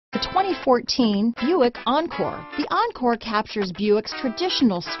The 2014 Buick Encore. The Encore captures Buick's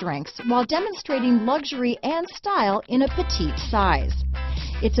traditional strengths while demonstrating luxury and style in a petite size.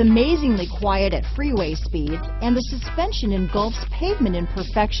 It's amazingly quiet at freeway speeds, and the suspension engulfs pavement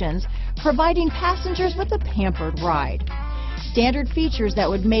imperfections, providing passengers with a pampered ride. Standard features that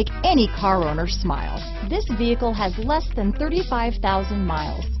would make any car owner smile. This vehicle has less than 35,000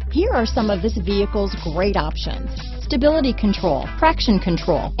 miles. Here are some of this vehicle's great options: stability control, traction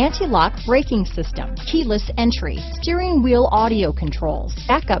control, anti-lock braking system, keyless entry, steering wheel audio controls,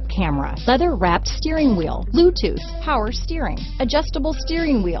 backup camera, leather-wrapped steering wheel, Bluetooth, power steering, adjustable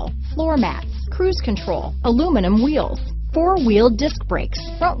steering wheel, floor mats, cruise control, aluminum wheels, four-wheel disc brakes,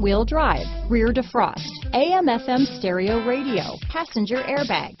 front-wheel drive, rear defrost, AM/FM stereo radio, passenger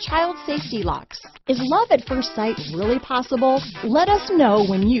airbag, child safety locks. Is love at first sight really possible? Let us know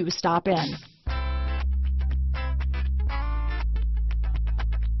when you stop in.